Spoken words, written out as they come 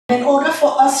In order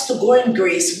for us to go in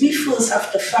grace, we first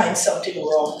have to find something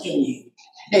wrong in you.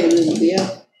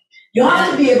 Hallelujah. You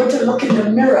have to be able to look in the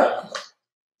mirror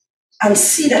and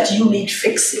see that you need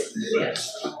fixing.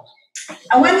 Yes.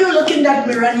 And when you look in that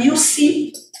mirror and you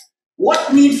see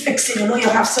what needs fixing, you know you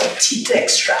have some teeth to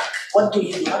extract. What do?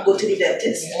 You go to the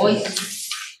dentist. Oh, yes.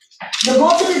 You go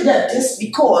to the dentist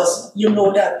because you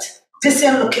know that this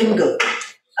ain't looking good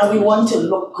and we want to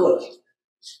look good.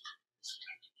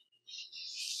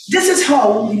 This is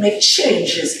how we make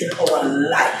changes in our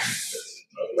life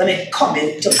when it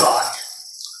comes to God.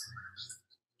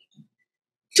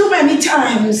 Too many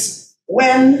times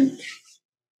when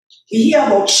we hear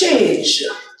about change,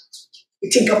 we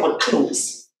think about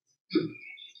clothes.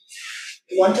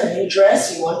 You want a new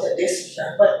dress, you want a this,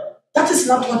 that, but that is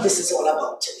not what this is all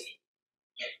about today.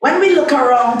 When we look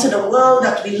around to the world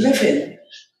that we live in,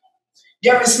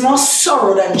 there is more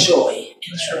sorrow than joy.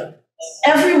 True.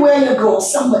 Everywhere you go,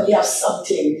 somebody has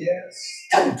something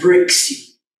that breaks you.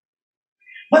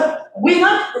 But we're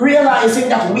not realizing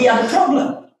that we are the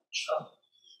problem.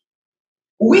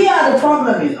 We are the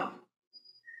problem, you know.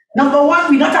 Number one,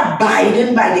 we're not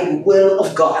abiding by the will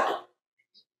of God.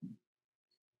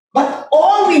 But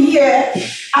all we hear,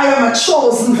 I am a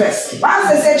chosen vessel. Once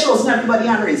they say chosen, everybody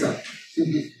hand raise up.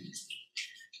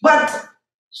 But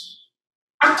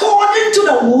according to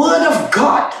the word of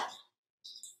God,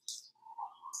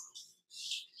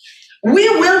 we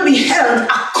will be held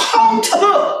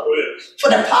accountable for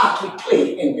the part we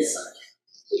play in this life.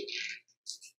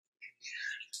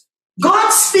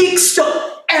 God speaks to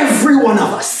every one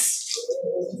of us.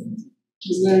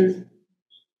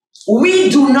 We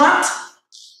do not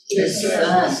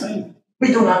listen. We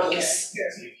do not listen.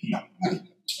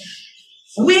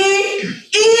 We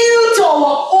yield to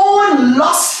our own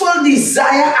lustful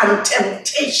desire and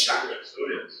temptation.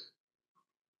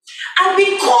 And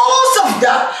because of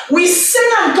that, we sin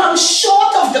and come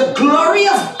short of the glory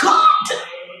of God.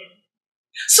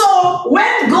 So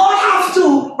when God has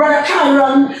to, Brother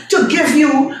Kyron, to give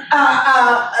you,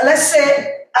 let's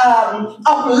say,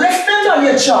 upliftment on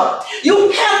your job, you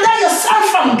hinder yourself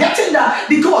from getting that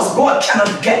because God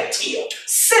cannot get to you.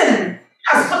 Sin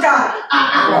has put a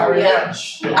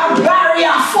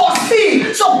barrier for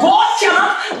feet. So God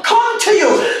cannot come to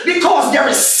you because there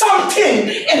is something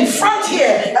in front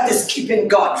here that is keeping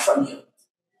God from you.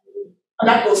 And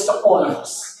that goes to all of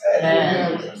us.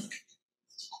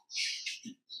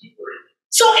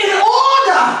 So in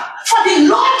order for the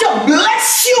Lord to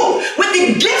bless you with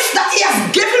the gift that He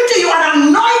has given to you and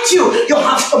anoint you, you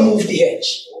have to move the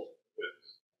edge.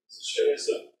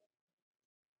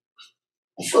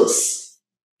 First,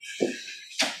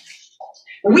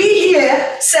 we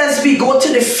here says we go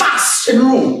to the fasting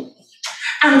room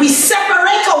and we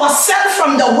separate ourselves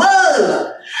from the world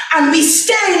and we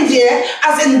stand there,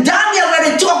 as in Daniel when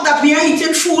they talk that we are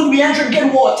eating food, we are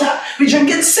drinking water, we're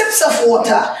drinking sips of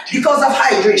water because of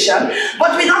hydration,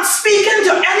 but we're not speaking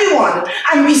to anyone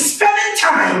and we're spending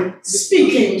time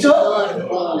speaking to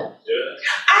God.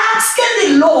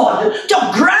 Asking the Lord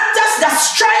to grant us the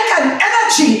strength and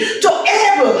energy to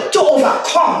able to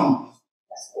overcome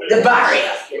the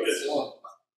barrier.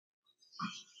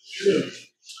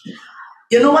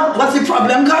 You know what's the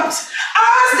problem comes?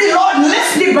 As the Lord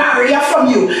lifts the barrier from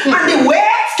you and the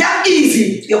weights get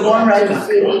easy, you're going right back.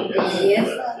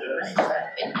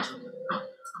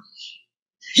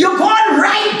 You're going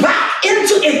right back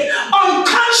into it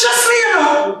unconsciously, you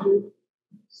know.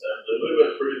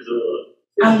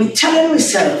 And we're telling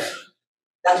ourselves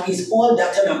that we're all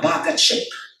that in a bag of chip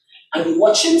and we're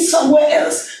watching somewhere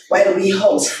else while we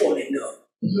house falling down.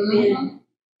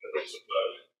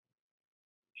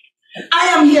 I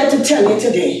am here to tell you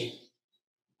today,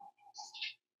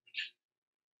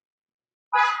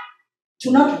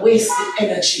 do not waste the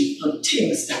energy on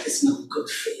things that is not good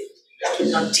for you, that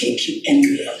will not take you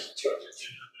anywhere.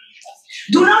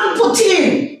 Do not put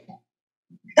in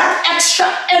that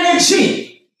extra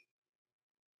energy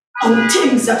on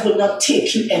things that will not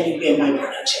take you anywhere, my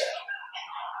brother Jerry.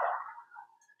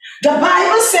 The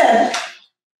Bible said,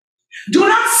 do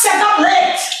not set up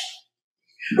late.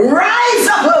 Rise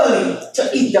up early to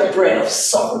eat the bread of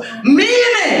sorrow.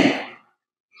 Meaning,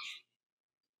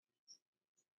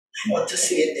 I want to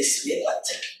say it this way,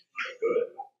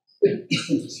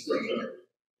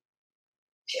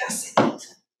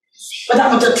 but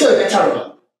I'm going to turn it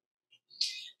around.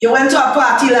 You went to a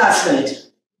party last night.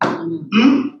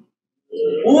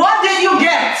 What did you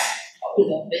get?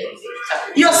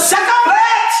 You set up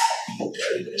late.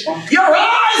 You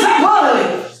rise up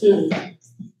early.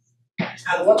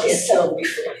 And what is sold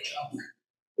before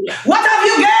you? What have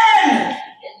you gained?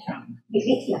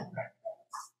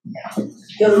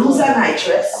 You lose a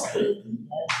nitrous.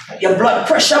 Your blood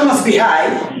pressure must be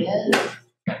high.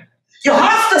 You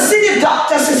have to see the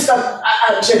doctor, Sister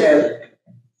Janelle.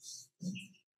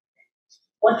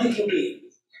 What did you do?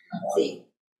 Nothing.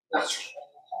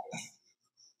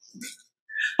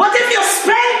 But if you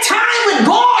spend time with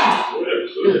God,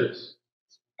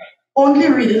 only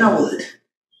reading a word,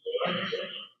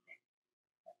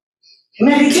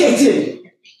 meditating,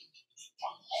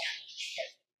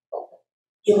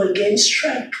 you will gain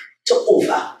strength to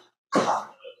overcome.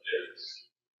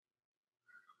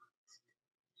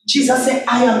 Jesus said,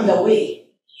 I am the way.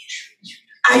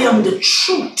 I am the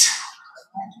truth.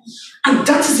 And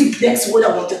that is the next word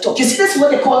I want to talk. You see, that's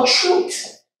what they call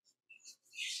truth.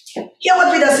 Hear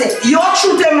what Peter said. Your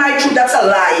truth and my truth, that's a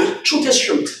lie. Truth is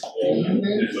truth.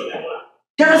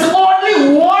 There is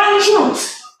only one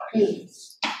truth.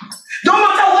 No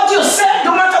matter what you said,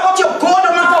 no matter what you go,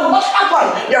 no matter what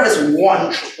happened, there is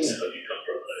one truth.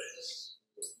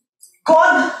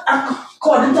 God,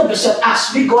 according to Bishop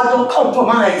Ashby, God don't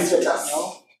compromise with us.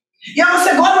 You ever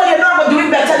say, God, well, you're not going to do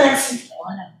it better next.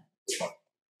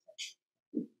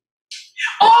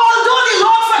 Although the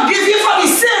Lord forgives you for the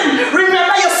sin,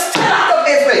 remember you still have to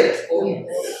pay for it.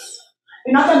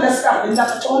 You're not understanding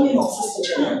that at all, you know,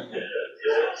 Sister Janelle.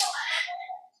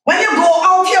 When you go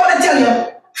out here, I want to tell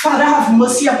you, Father, have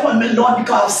mercy upon me, Lord,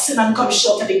 because I've sinned and come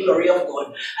short of the glory of God.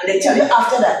 And they tell you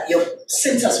after that, your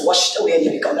sins has washed away and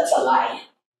you become, that's a lie.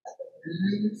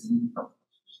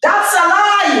 That's a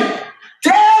lie.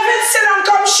 David sinned and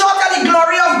come short of the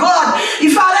glory of God. The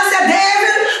Father said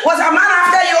David was a man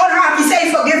after your own heart. He said,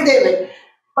 forgive David.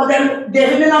 But then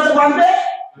David did not want to pay.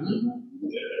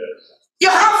 You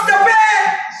have to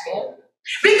pay.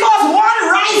 Because one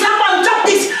rise up on top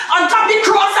the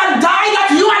cross and die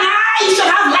that you and I should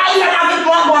have life and have it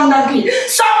more abundantly.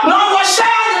 Some blood was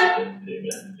shed.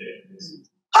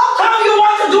 How come you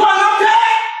want to do another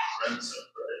pay?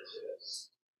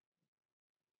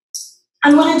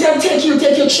 And when it take you,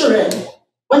 take your children.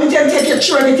 When it take your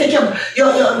children, you take your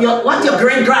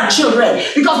great-grandchildren.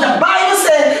 Because the Bible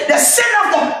says the sin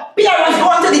of the parents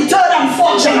going to the third and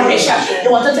fourth generation.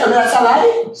 You want to tell me that's a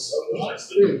lie?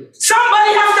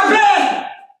 Somebody has to pay.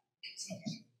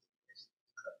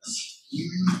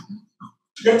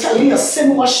 They're telling you your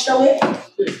sin washed away.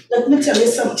 Let me tell you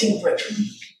something, brethren.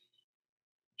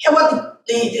 Hear what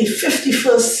the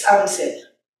 51st Psalm said.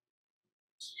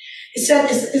 He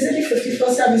said, is it the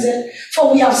 51st Psalm? He said,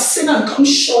 for we have sinned and come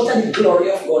short of the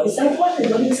glory of God. Is that what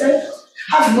he said?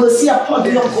 Have mercy upon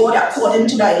me, O God, according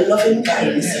to thy loving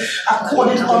kindness,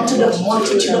 according unto the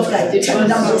multitude of thy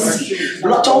tender mercy.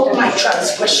 Blot out my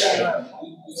transgression.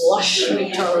 Wash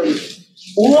me thoroughly.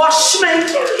 Wash me.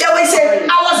 Here we say,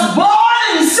 I was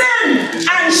born in sin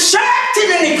and shaped in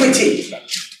iniquity.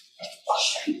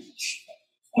 Wash me.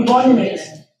 We're born in it.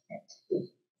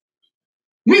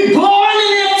 We're born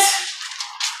in it.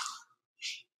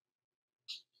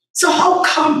 So how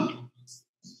come?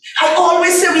 I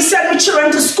always say we send our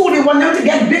children to school, we want them to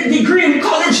get a big degree in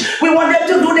college, we want them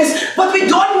to do this, but we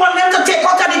don't want them to take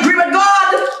out a degree with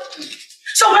God.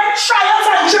 So when trials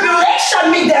and tribulation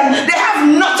meet them, they have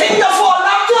nothing to fall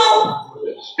back to,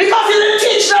 because He didn't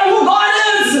teach them who God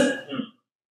is.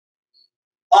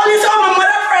 Only some of my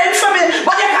mother praying for me,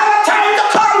 but they have a time to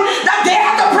come that they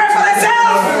have to pray for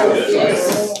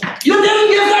themselves. You didn't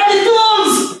give them the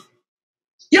tools.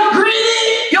 You're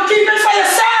greedy, you keep it for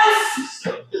yourself.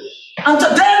 And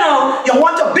today now, you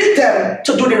want to beat them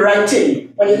to do the right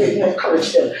thing, but you didn't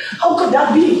encourage them. How could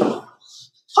that be?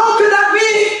 How could that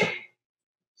be?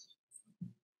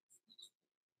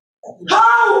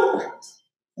 How?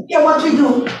 Yeah, what we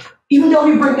do, even though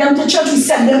we bring them to church, we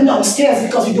send them downstairs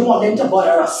because we don't want them to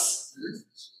bother us.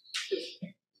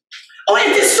 Oh,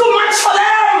 it is too much for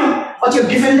them. But you're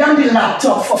giving them the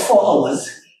laptop for 4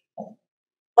 hours.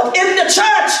 But in the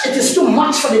church, it is too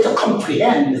much for them to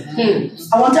comprehend.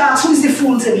 I want to ask, who is the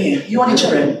fools in here? You are the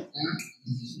children.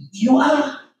 You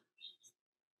are.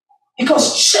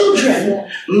 Because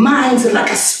children, minds are like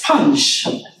a sponge.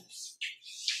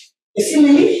 You see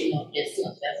Lily?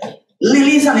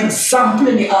 Lily is an example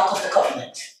in the Ark of the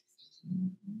Covenant.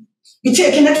 You're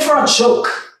taking it for a joke.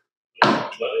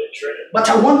 But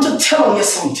I want to tell you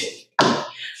something.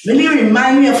 Lily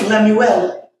reminds me of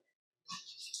Lemuel.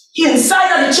 He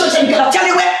inside of the church and can tell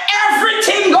you where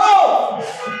everything goes.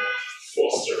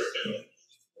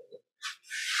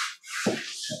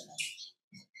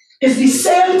 It's the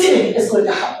same thing that's going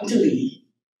to happen to Lily.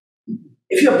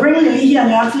 If you bring Lily here and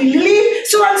you ask Lily,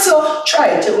 so and so, try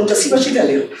it. I want to see what she tell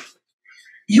you.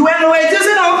 You ain't know it is,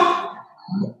 you know.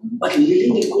 But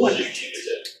Lily, they go and get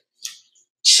it.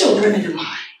 Children in the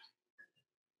mind.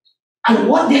 And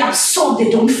what they absorb, they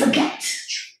don't forget.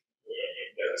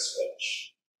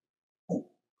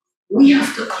 We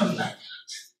have to come back.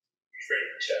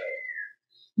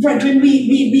 Brethren,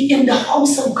 we in the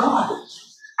house of God.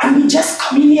 And we just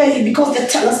come in here because they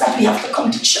tell us that we have to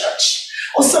come to church.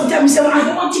 Or sometimes we say, well, I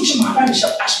don't want to teach Maver and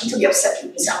Bishop Ashby to be upset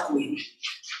with me. So I'm going.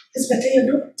 It's better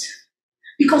you don't.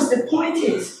 Because the point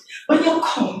is, when you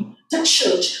come to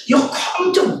church, you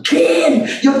come to gain.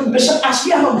 Bishop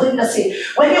Ashby, I'm going to say,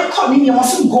 when you come in, you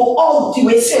mustn't go out the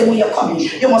way same when you're coming.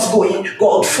 You must go in,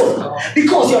 go out full.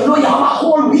 Because you know you have a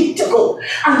whole week to go.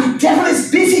 And the devil is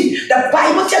busy. The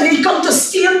Bible tells you he comes to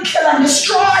steal, kill, and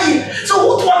destroy. So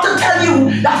who want to tell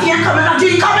you that he ain't coming at you?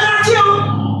 He's coming at you.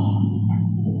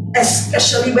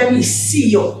 Especially when he see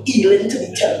you yielding to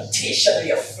the temptation of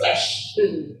your flesh.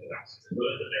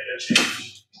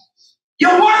 You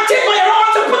want it, but you don't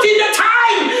want to put in the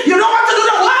time. You don't want to do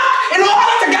the work in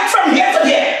order to get from here to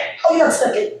there. How you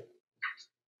expect it?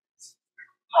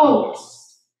 How?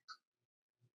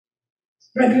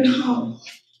 Brethren, how?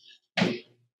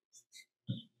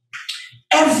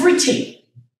 Everything,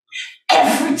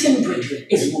 brethren,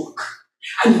 is work.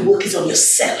 And the work is on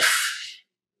yourself.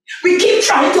 We keep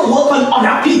trying to work on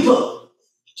other people.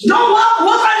 Don't work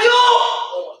on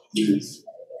you.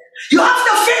 You have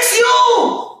to fix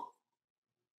you.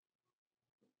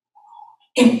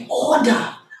 In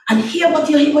order, and hear what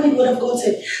the word of God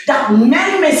said, that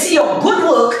men may see your good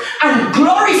work and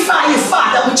glorify your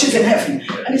Father which is in heaven.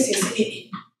 And he says, hey,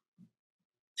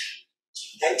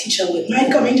 that teacher with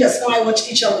mine coming just now, I watch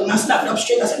teacher with my snapped up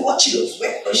straight. I said, what she looks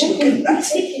where she looking?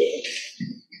 That's it.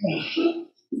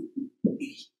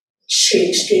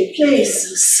 Change the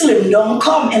place, slim down,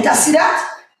 come, and see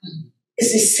that?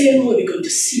 It's the same way we're going to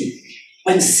see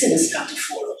when sin starts to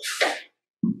fall off.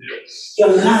 Your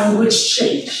language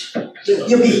change.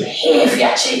 Your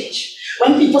behavior change.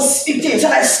 When people speak to you,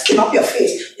 instead of skin up your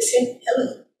face, they say,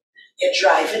 hello. You're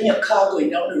driving your car going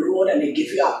down the road and they give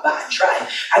you a bad drive.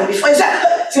 And before you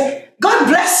say, God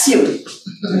bless you.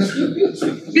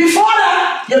 Before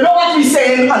that, you know what we're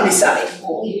saying on the side.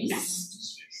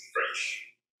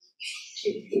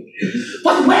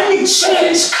 But when the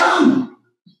change comes,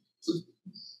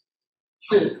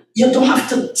 you don't have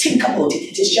to think about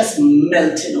it. It is just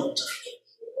melting out of you.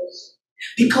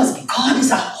 Because God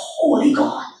is a holy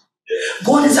God.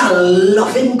 God is a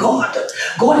loving God.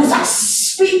 God is a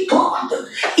sweet God.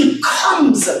 He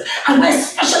comes. And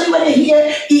especially when you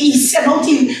hear he sent out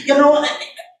the,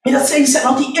 I'm not saying he sent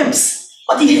out the imps.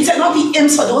 But he sent out the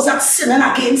imps for those that sinning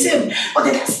against him. But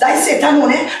that's Satan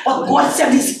on it. But God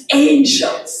sent his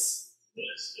angels.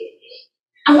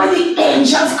 And when the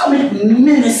angels come and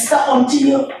minister unto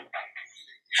you.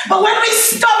 But when we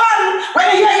stubborn,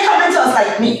 when you hear he coming to us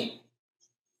like me,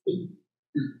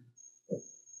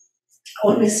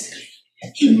 always,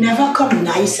 he never come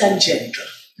nice and gentle.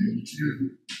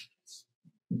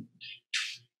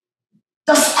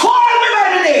 Just call me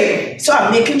by the name. So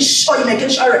I'm making sure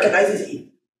I recognize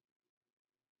him.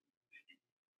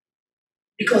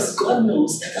 Because God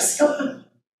knows that I'm stubborn.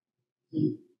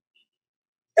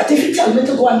 That if he tell me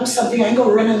to go and do something, I ain't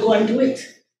gonna run and go and do it.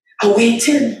 I'm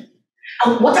waiting.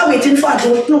 And what I'm waiting for, I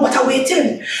don't know what I'm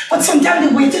waiting. But sometimes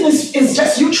the waiting is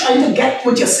just you trying to get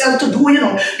with yourself to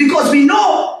do, because we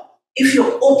know if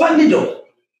you open the door,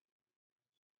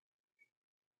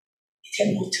 it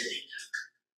ain't no telling.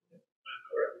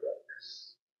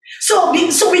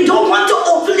 So we don't want to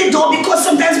open the door because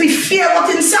sometimes we fear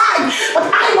what's inside.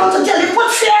 But I want to tell you,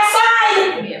 put fear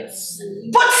aside. Yes.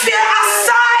 Put fear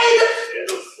aside.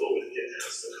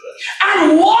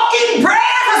 And walking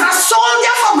brave as a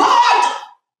soldier for God.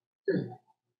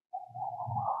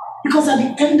 Because at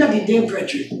the end of the day,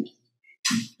 brethren,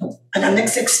 and the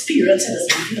next experience in this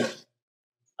video,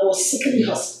 I was sick in the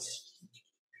hospital.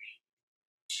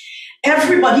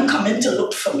 Everybody coming to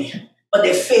look for me, but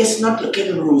their face not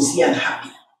looking rosy and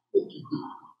happy.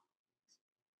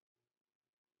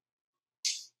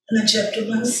 And a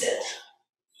gentleman said,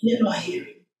 you know, I hear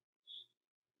him.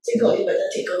 Say, God, you better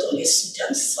take out all your sweet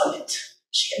and solid.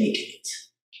 She can make it.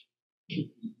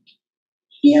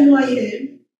 You know, I hear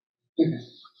him.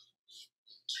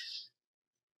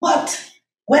 But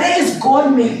whether it's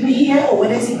God make me here or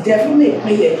whether it's the devil make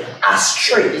me here, I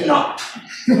straighten up.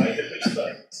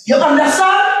 You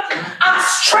understand? I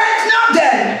straighten up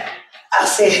then. I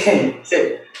say,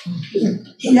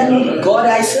 he don't know the God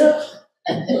I serve.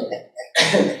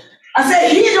 I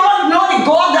said, he don't know the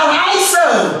God that I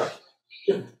serve.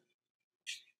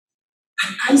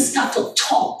 And I start to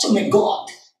talk to my God.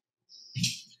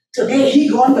 Today he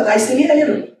gone, but I still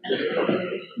here.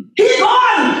 He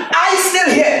gone, I still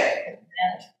here.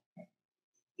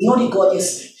 Know the God you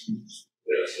serve.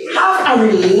 Have a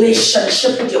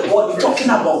relationship with your God. We're talking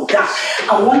about that.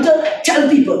 I want to tell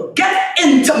people, get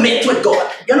intimate with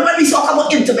God. You know when we talk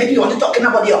about intimate, we want to talking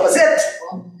about the opposite.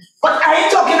 But I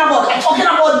ain't talking about, I'm talking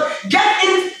about get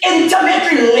in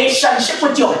intimate relationship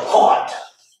with your God.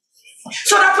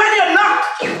 So that when you knock,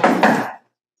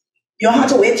 you don't have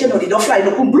to wait, they don't fly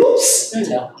no blues.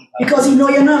 Because you know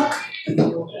you knock.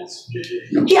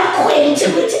 You're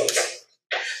acquainted with it.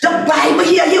 The Bible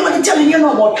here what it's telling you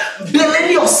about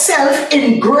building yourself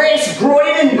in grace,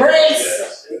 growing in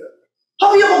grace.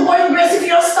 How you will grow in grace if you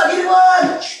don't study the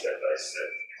word?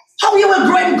 How you will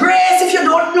grow in grace if you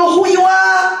don't know who you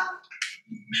are?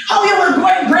 How you will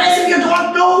grow in grace if you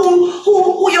don't know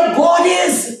who your God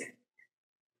is?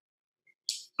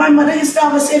 My mother used to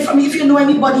always say for me, if you know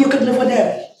anybody, you can live with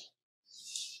them.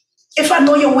 If I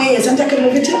know your ways, and I can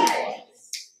live with you.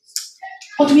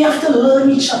 But we have to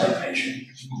learn each other, brethren.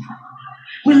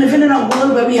 We're living in a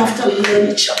world where we have to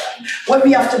learn each other, where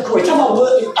we have to grow. It's our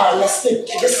word in our lesson,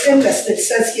 the same lesson it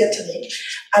says here today.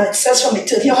 And it says from the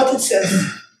 30th, hear what it says.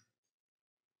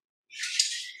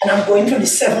 And I'm going from the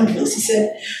 7th verse. He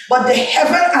said, but the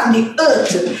heaven and the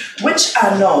earth, which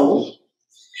are now,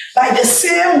 by the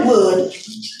same word,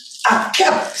 are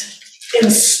kept in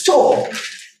store. That's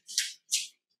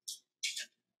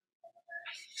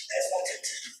not it.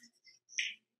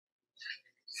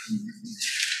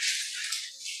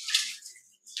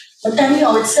 But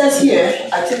anyhow, it says here,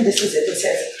 I think this is it, it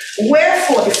says,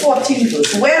 wherefore, the 14th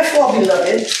verse, wherefore,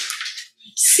 beloved,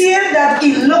 seeing that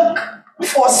ye look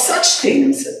for such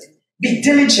things, be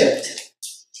diligent,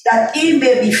 that ye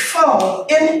may be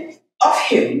found of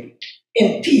him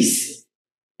in peace.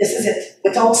 This is it,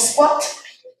 without spot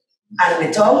and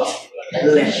without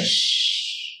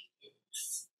blemish.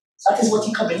 That is what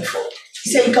he's coming for. He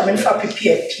said he's coming for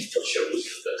prepared people.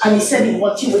 And he said he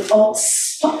wants you without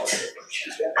spot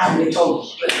and without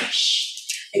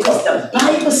blemish. Because the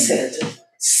Bible said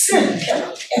sin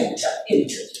cannot enter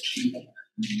into the kingdom.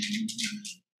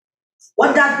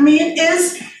 What that means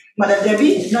is, Mother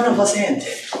Debbie, none of us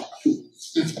enter.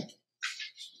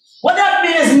 What that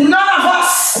means is none of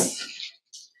us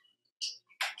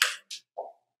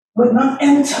will not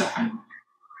enter.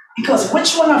 Because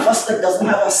which one of us that doesn't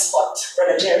have a spot,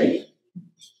 Brother Jerry?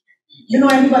 You know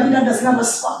anybody that doesn't have a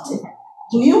spot?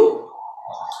 Do you?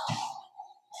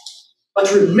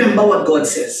 But remember what God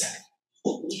says.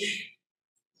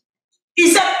 He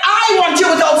said, I want you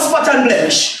without spot and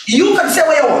blemish. You can say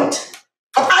what you want.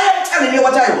 But I am telling you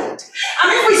what I want.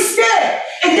 And if we stay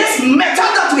in this method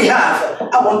that we have,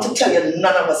 I want to tell you,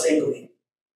 none of us ain't going.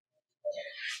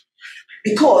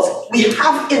 Because we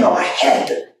have in our head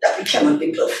that we cannot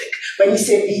be perfect. When he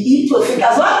said, be ye perfect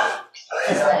as what?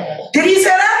 Did he say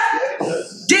that?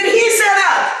 Did he say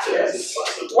that? Yes.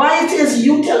 Why it is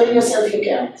you telling yourself you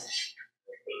can't?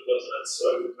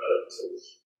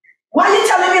 Why are you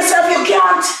telling yourself you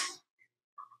can't?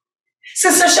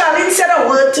 Sister Charlene said a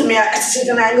word to me. I said,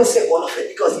 and I ain't going to say all of it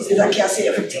because he said I can't say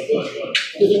everything.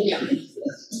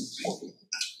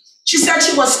 She said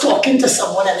she was talking to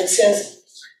someone and it says,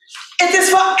 it is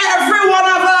for every one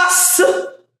of us.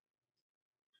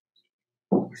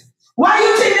 Why do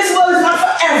you think this world is not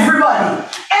for everybody?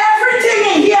 Everything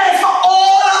in here is for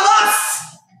all of us.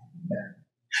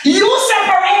 You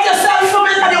separate yourself from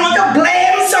it and you want to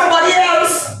blame somebody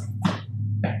else.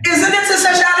 Isn't it, Sister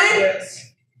Charlene?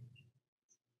 Yes.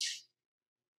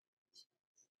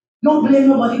 Don't blame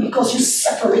nobody because you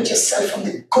separate yourself from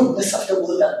the goodness of the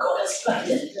world that God has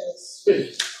planted.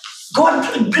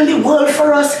 God built the world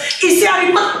for us. He said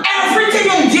he put everything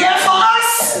in there for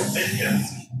us.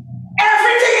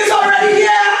 Everything is already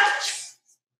there.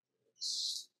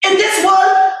 In this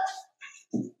world,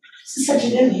 Sister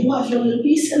Janelle, you have your little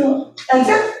piece, you know. And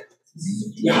then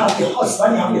you have your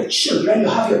husband, you have your children, you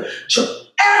have your children.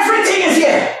 Everything is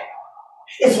here.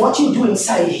 It's what you do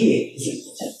inside here is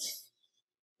important.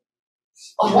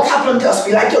 But what happened to us?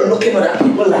 We like to look at other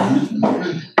people's land.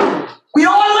 We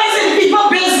always in people's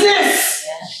business.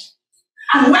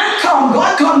 And when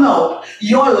God come now,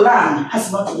 your land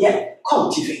has not yet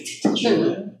cultivated.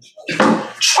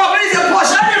 Trouble is your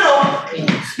portion, you know.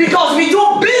 Because we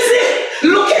too busy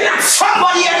looking at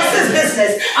somebody else's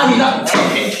business and you're not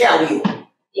taking care of you.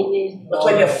 But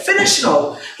when you're finished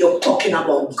now, you're talking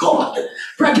about God.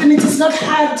 Brethren, it is not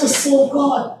hard to serve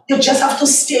God. You just have to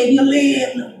stay in your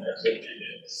lane.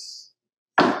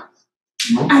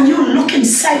 And you look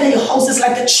inside of your houses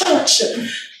like the church.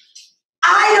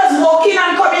 I just walk in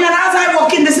and come in, and as I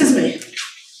walk in, this is me.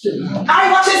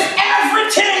 I watches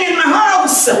everything in my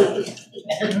house.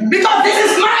 Because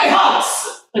this is my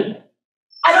house.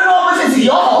 I don't know if it's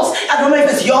your house. I don't know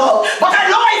if it's your house. But I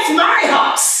know it's my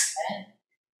house.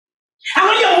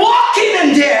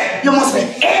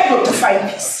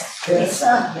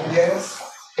 understand? Yes.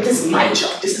 It is my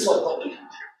job. This is what God will do.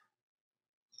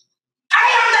 I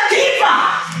am the keeper.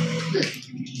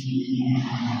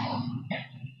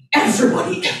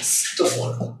 Everybody else to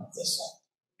follow.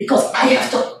 Because I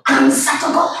have to answer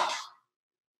to God.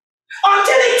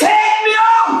 Until He take me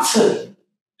out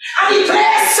and He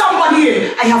place somebody in,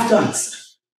 I have to answer.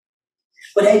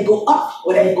 Whether I go up,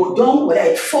 whether I go down, whether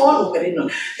I fall, or whether I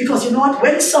not. Because you know what?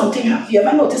 When something happens, you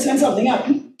ever notice when something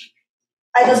happens?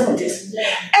 I just notice.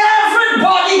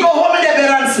 Everybody go home in their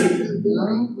bed and sleep.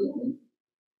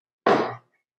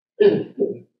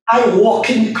 I walk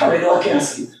in the corridor, I can't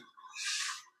sleep.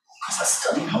 Because I'm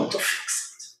studying how to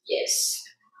fix it. Yes.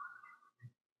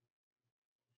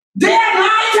 Day and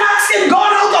night asking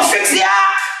God how to fix the ark.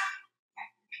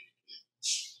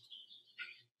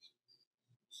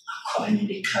 I'm calling in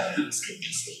the Terrance, can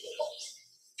you say the Lord?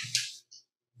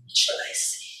 What shall I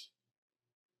say?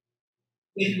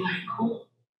 Where do I go?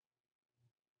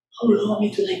 How long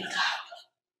it will ever happen?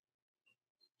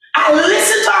 I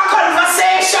listen to our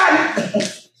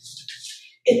conversation.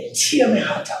 It tears my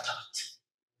heart apart.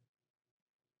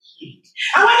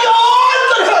 And when your own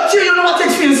could hurt you, you know what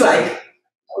it feels like?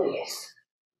 Oh, yes.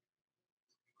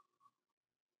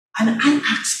 And I'm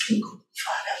asking God,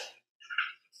 Father,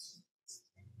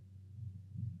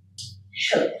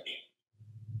 help me.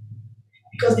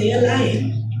 Because they are lying.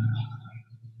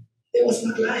 They was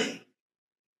not lying.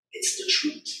 It's the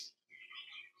truth.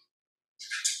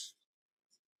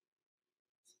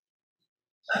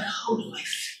 But how do I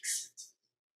fix it?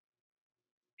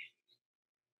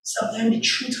 Sometimes the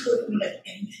truth hurt me like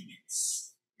anything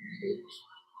else.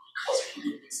 Because we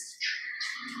know this is the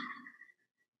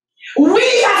truth. We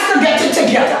have to get it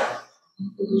together.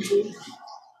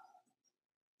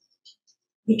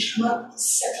 We cannot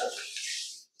set up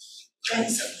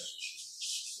friends and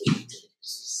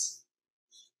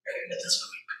let us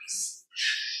increase.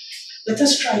 Let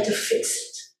us try to fix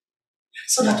it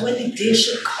so that when the day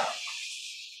should come,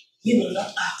 we will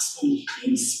not ask for a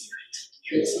clean spirit.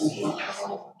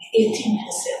 18%.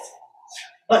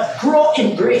 But grow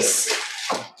in grace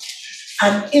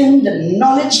and in the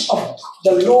knowledge of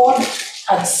the Lord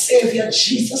and Savior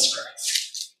Jesus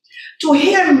Christ. To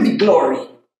Him be glory,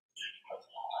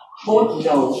 both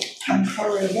now and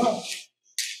forever.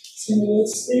 See me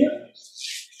still?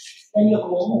 When you go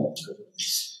home,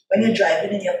 when you're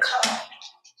driving in your car,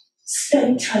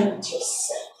 spend time with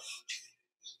yourself.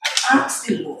 Ask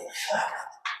the Lord, Father,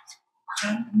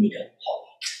 grant me the power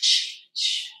to change.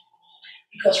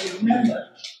 Because remember,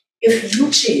 if you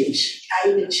change, I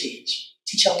will change.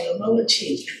 Teacher will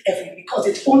change because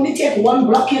it only takes one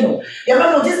block, you know. You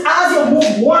ever notice as you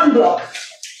move one block,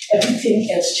 everything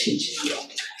else changes around.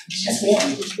 Just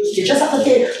one. You just have to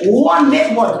take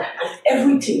make one, and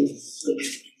everything will be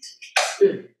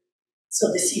fit.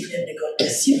 So this evening, may God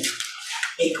bless you.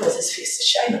 May He cause His face to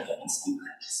shine upon us and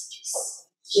grant us peace.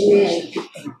 Amen.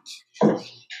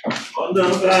 On the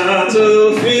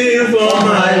battlefield for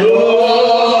my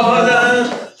Lord,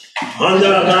 on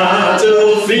the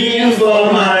battlefield for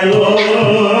my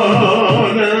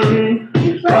Lord,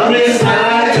 promise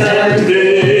night and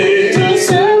day to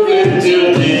serve Him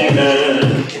till the end.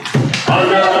 On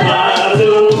the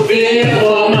battlefield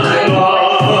for my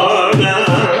Lord,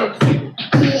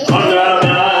 on the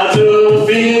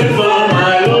battlefield for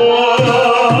my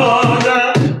Lord,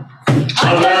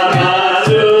 on the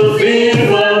battlefield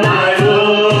for my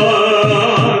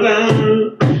Lord,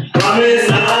 promise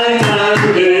night and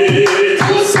day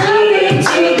to serve Him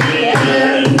till the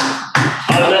end.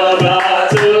 On the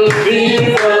battlefield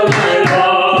for my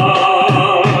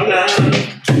Lord,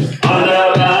 on the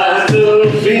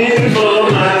battlefield for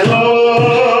my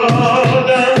Lord,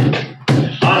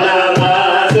 on the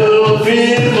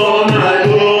battlefield for my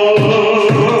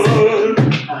Lord,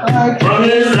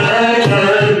 promise night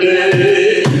and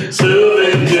day, serve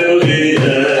Him till the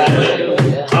end.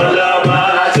 On the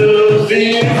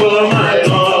battlefield for my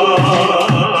Lord,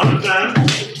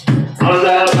 on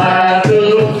the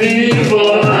battlefield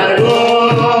for my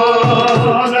Lord,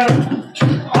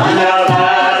 on the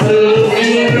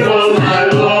battlefield for my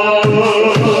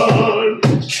Lord,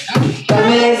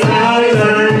 promise night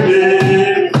and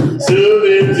day, serve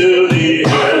Him till the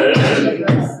end.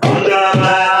 On the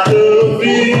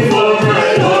battlefield for my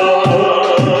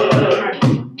Lord,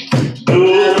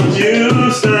 don't you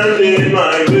stand in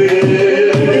my way.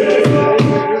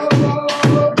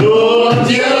 Don't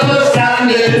you stand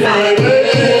in my way.